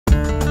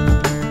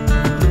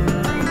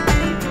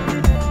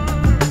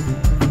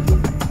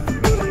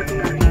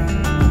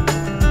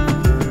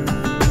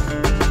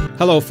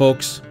Hello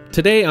folks,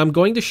 today I'm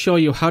going to show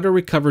you how to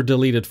recover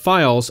deleted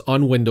files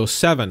on Windows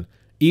 7,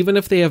 even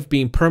if they have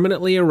been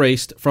permanently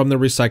erased from the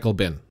recycle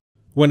bin.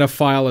 When a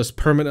file is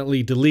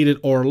permanently deleted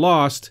or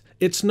lost,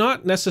 it's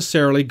not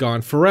necessarily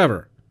gone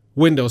forever.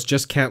 Windows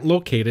just can't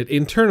locate it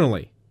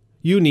internally.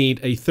 You need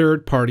a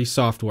third-party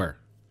software.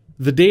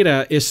 The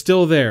data is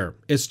still there,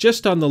 it's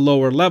just on the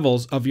lower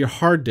levels of your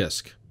hard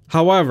disk.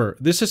 However,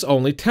 this is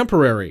only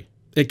temporary.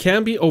 It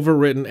can be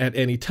overwritten at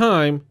any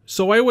time,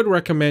 so I would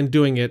recommend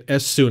doing it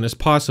as soon as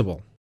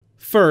possible.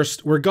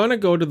 First, we're going to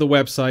go to the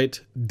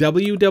website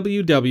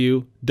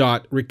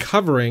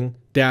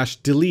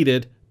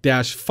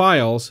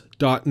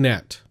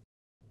www.recovering-deleted-files.net.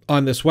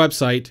 On this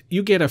website,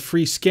 you get a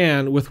free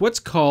scan with what's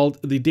called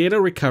the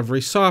data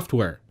recovery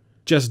software.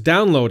 Just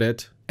download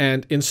it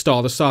and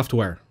install the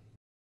software.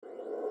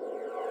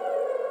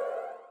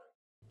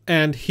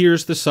 And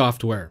here's the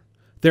software.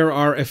 There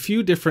are a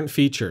few different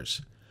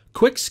features.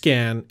 Quick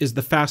Scan is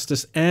the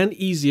fastest and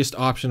easiest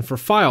option for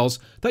files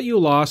that you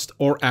lost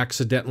or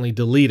accidentally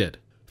deleted.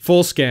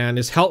 Full Scan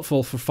is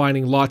helpful for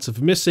finding lots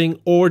of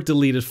missing or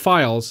deleted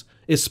files,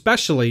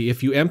 especially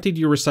if you emptied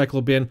your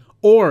recycle bin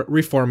or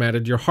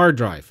reformatted your hard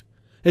drive.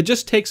 It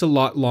just takes a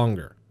lot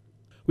longer.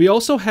 We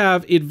also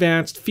have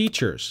advanced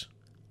features.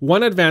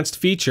 One advanced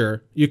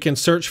feature, you can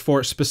search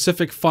for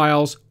specific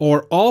files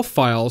or all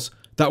files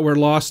that were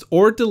lost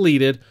or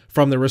deleted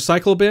from the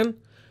recycle bin,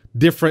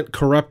 different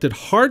corrupted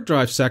hard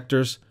drive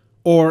sectors,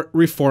 or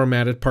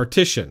reformatted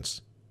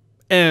partitions.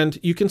 And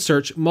you can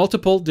search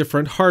multiple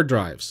different hard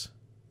drives.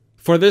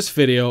 For this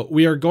video,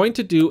 we are going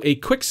to do a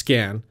quick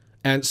scan,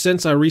 and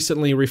since I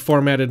recently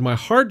reformatted my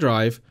hard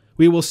drive,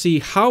 we will see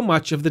how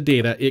much of the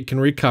data it can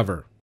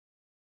recover.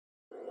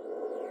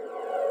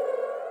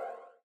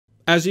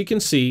 As you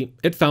can see,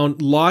 it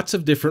found lots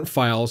of different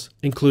files,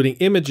 including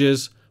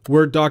images,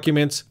 Word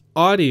documents,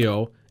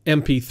 audio,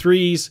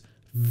 MP3s,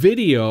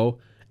 video,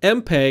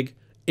 MPEG,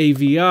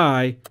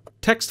 AVI,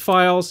 text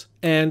files,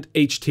 and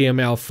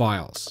HTML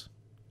files.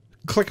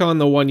 Click on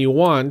the one you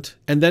want,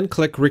 and then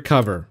click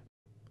Recover.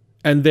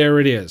 And there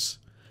it is.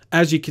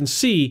 As you can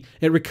see,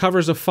 it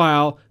recovers a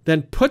file,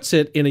 then puts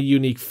it in a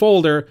unique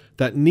folder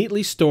that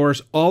neatly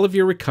stores all of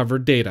your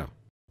recovered data.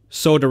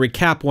 So to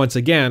recap once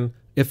again,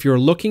 if you're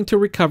looking to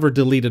recover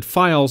deleted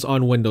files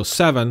on Windows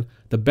 7,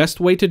 the best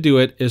way to do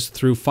it is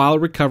through file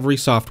recovery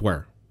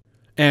software.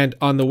 And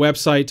on the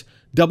website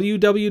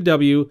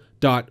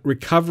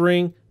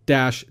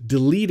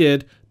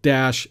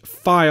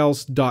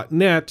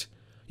www.recovering-deleted-files.net,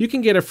 you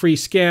can get a free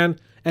scan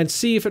and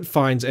see if it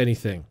finds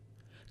anything.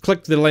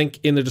 Click the link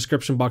in the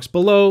description box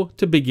below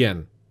to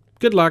begin.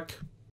 Good luck!